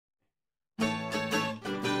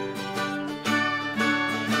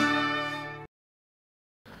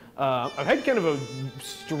I've had kind of a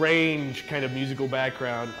strange kind of musical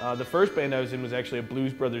background. The first band I was in was actually a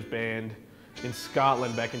Blues Brothers band in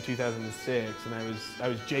Scotland back in 2006, and I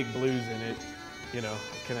was Jake Blues in it. You know,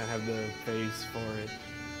 kind of have the face for it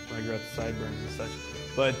when I grew out the sideburns and such.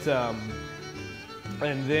 But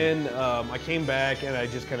and then I came back and I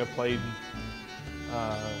just kind of played,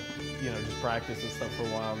 you know, just practice and stuff for a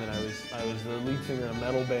while. And then I was the lead singer in a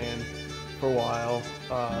metal band for a while.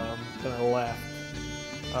 Then I left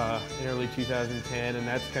in early 2010, and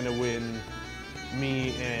that's kind of when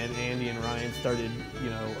me and Andy and Ryan started, you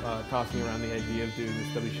know, tossing around the idea of doing the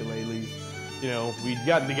Stubby Shillelaghs. You know, we'd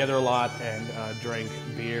gotten together a lot and drank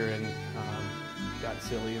beer and got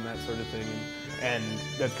silly and that sort of thing. And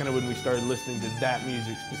that's kind of when we started listening to that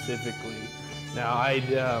music specifically. Now, I'd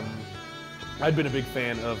been a big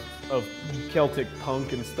fan of Celtic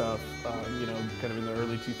punk and stuff, you know, kind of in the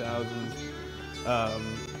early 2000s.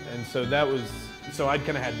 And so that was, so I'd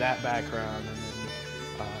kind of had that background, and then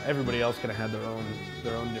everybody else kind of had their own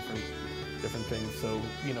different things. So,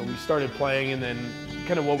 you know, we started playing, and then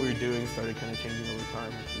kind of what we were doing started kind of changing over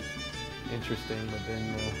time, which is interesting, but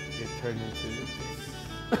then it turned into this.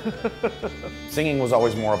 Singing was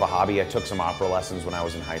always more of a hobby. I took some opera lessons when I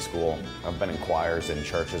was in high school. I've been in choirs in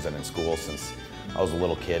churches and in school since I was a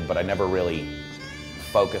little kid, but I never really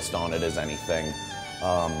focused on it as anything.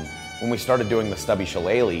 When we started doing the Stubby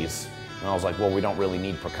Shillelaghs, I was like, well, we don't really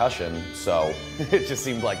need percussion, so it just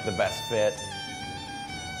seemed like the best fit.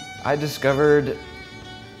 I discovered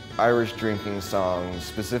Irish drinking songs,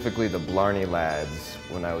 specifically the Blarney Lads,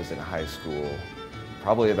 when I was in high school.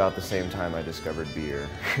 Probably about the same time I discovered beer.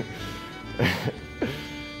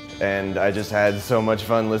 And I just had so much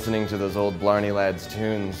fun listening to those old Blarney Lads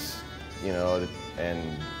tunes, you know, and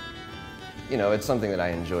you know, it's something that I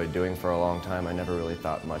enjoyed doing for a long time. I never really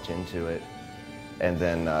thought much into it. And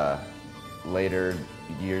then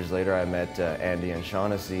years later, I met Andy and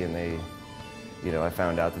Shaughnessy, and they, you know, I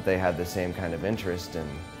found out that they had the same kind of interest, and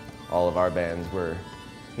all of our bands were,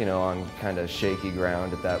 you know, on kind of shaky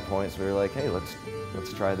ground at that point. So we were like, hey, let's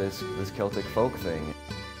try this Celtic folk thing.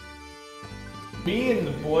 Me and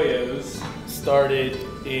the Boyos started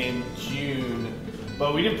in June,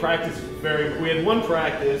 but we didn't practice we had one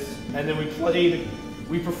practice, and then we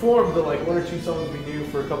performed the like one or two songs we knew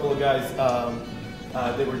for a couple of guys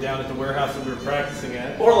that were down at the warehouse that we were practicing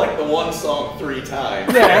at. Or like the one song 3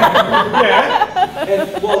 times. Yeah, yeah.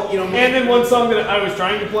 And, well, you know, and then one song that I was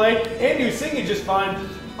trying to play, Andy was singing just fine.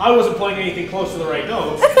 I wasn't playing anything close to the right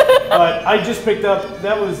notes, but I just picked up,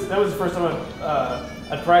 that was the first time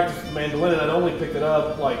I'd practiced the mandolin, and I'd only picked it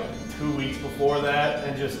up like 2 weeks before that,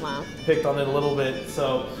 and just picked on it a little bit.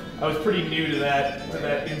 So I was pretty new to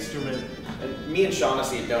that instrument. And me and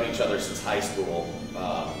Shaughnessy had known each other since high school.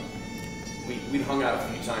 We'd hung out a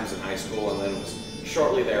few times in high school, and then it was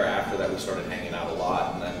shortly thereafter that we started hanging out a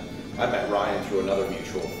lot. And then I met Ryan through another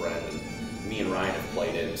mutual friend, and me and Ryan have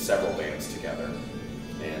played in several bands together.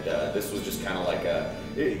 And this was just kind of like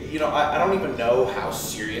you know, I don't even know how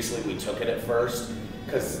seriously we took it at first.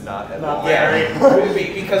 Because not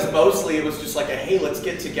because mostly it was just like hey, let's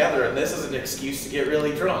get together, and this is an excuse to get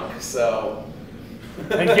really drunk. So.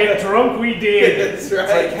 And get drunk we did. That's right.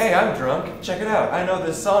 It's like, hey, I'm drunk. Check it out. I know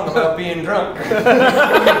this song about being drunk.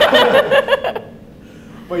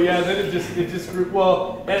 But yeah, then it just grew.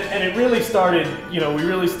 Well, and it really started. You know, we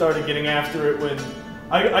really started getting after it when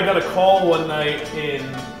I got a call one night in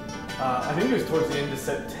I think it was towards the end of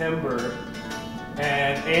September,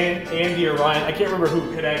 and Andy or Ryan, I can't remember who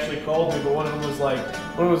had actually called me, but one of them was like,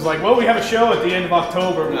 well, we have a show at the end of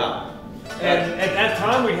October. No. And at that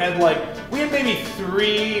time we had maybe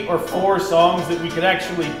 3 or 4 songs that we could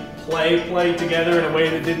actually play together in a way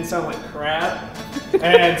that didn't sound like crap.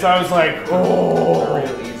 And so I was like, oh.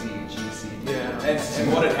 Real easy, juicy. Yeah.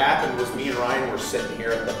 And what had happened was me and Ryan were sitting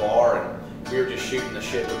here at the bar, and we were just shooting the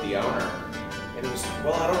shit with the owner. And he was like,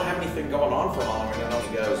 well, I don't have anything going on for Halloween. And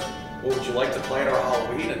he goes, well, would you like to play at our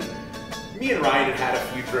Halloween? And me and Ryan had a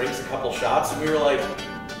few drinks, a couple shots, and we were like,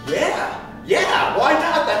 yeah, why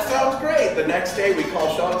not? That sounds great. The next day we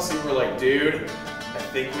called Shaughnessy and we're like, dude, I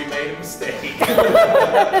think we made a mistake. I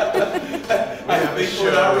think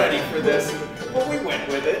we're not ready for this. Well, we went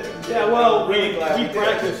with it. Yeah, well, really glad we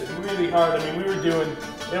practiced really hard. I mean,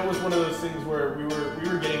 it was one of those things where we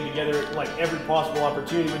were getting together at like every possible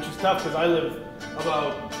opportunity, which is tough because I live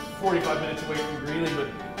about 45 minutes away from Greeley, but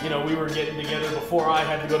you know, we were getting together before I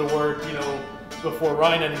had to go to work, you know, before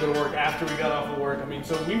Ryan had to go to work, after we got off of work. I mean,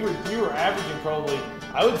 so we were averaging probably,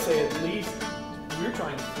 I would say at least, we were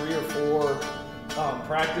trying 3 or 4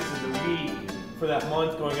 practices a week for that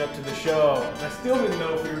month going up to the show. And I still didn't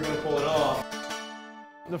know if we were going to pull it off.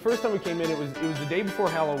 The first time we came in, it was the day before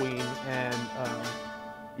Halloween, and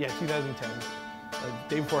yeah, 2010.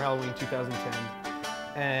 Day before Halloween, 2010.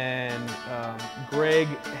 And Greg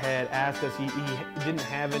had asked us, he didn't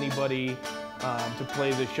have anybody to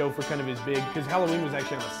play the show for kind of his big, because Halloween was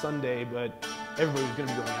actually on a Sunday, but everybody was going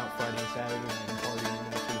to be going out Friday and Saturday night and partying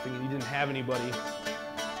and that sort of thing, and he didn't have anybody.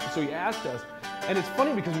 So he asked us, and it's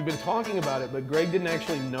funny because we've been talking about it, but Greg didn't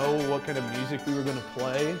actually know what kind of music we were going to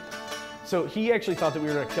play. So he actually thought that we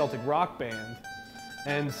were a Celtic rock band.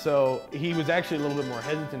 And so he was actually a little bit more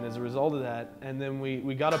hesitant as a result of that. And then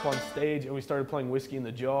we got up on stage and we started playing Whiskey in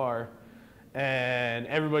the Jar. And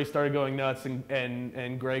everybody started going nuts,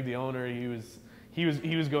 and Greg, the owner, he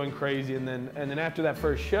was going crazy. And then after that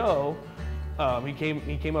first show, he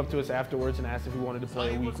came up to us afterwards and asked if we wanted to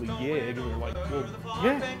play a weekly gig, and we were like, well,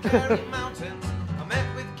 yeah. I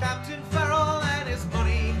met with Captain Farrell and his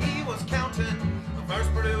money he was counting.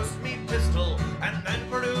 First produced me pistol and then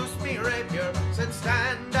produced me rapier. Said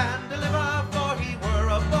stand and deliver, for he were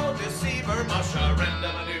a bold deceiver. Masha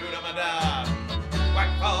renda maduda mada,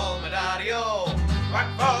 whack fall madadio,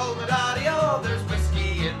 whack fall madadio. There's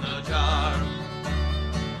whiskey in the jar.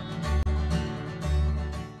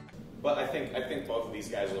 But I think both of these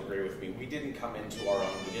guys will agree with me. We didn't come into our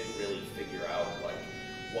own. We didn't really figure out like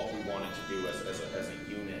what we wanted to do as a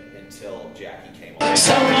unit until Jackie came along.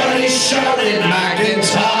 Somebody shouted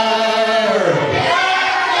McIntyre!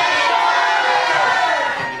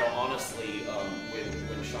 And honestly,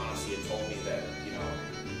 when Shaughnessy had told me that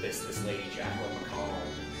this lady Jacqueline McConnell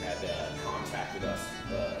had contacted us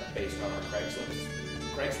based on our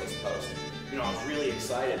Craigslist post, I was really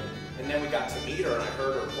excited. And then we got to meet her and I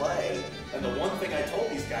heard her play. And the one thing I told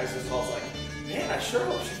these guys is I was like, man, I sure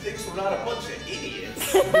hope she thinks we're not a bunch of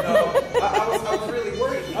idiots. I was really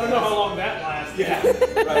worried. I don't know how long that lasted. Yeah,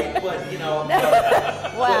 right. But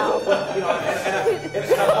wow.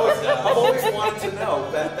 I've always wanted to know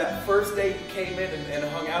that first day you came in and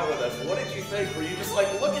hung out with us. What did you think? Were you just like,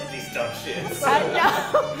 look at these dumb shits? I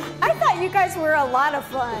know. I thought you guys were a lot of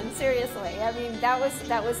fun. Seriously, I mean that was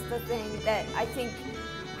the thing that I think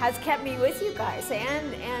has kept me with you guys,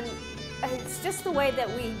 and it's just the way that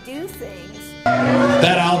we do things.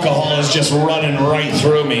 That alcohol is just running right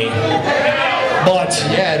through me. But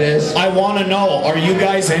Yeah, it is. I want to know, are you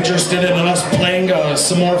guys interested in us playing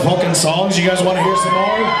some more fucking songs? You guys want to hear some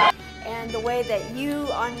more? And the way that you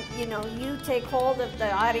take hold of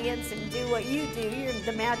the audience and do what you do,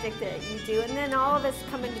 the magic that you do, and then all of us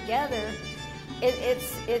coming together,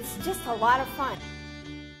 it's just a lot of fun.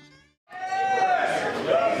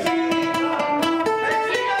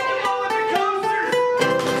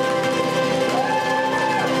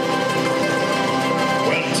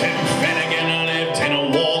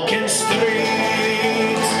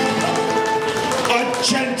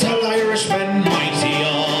 Gentle Irishman, mighty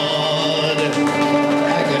odd.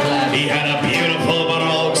 He had a beautiful but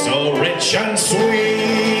also rich and sweet.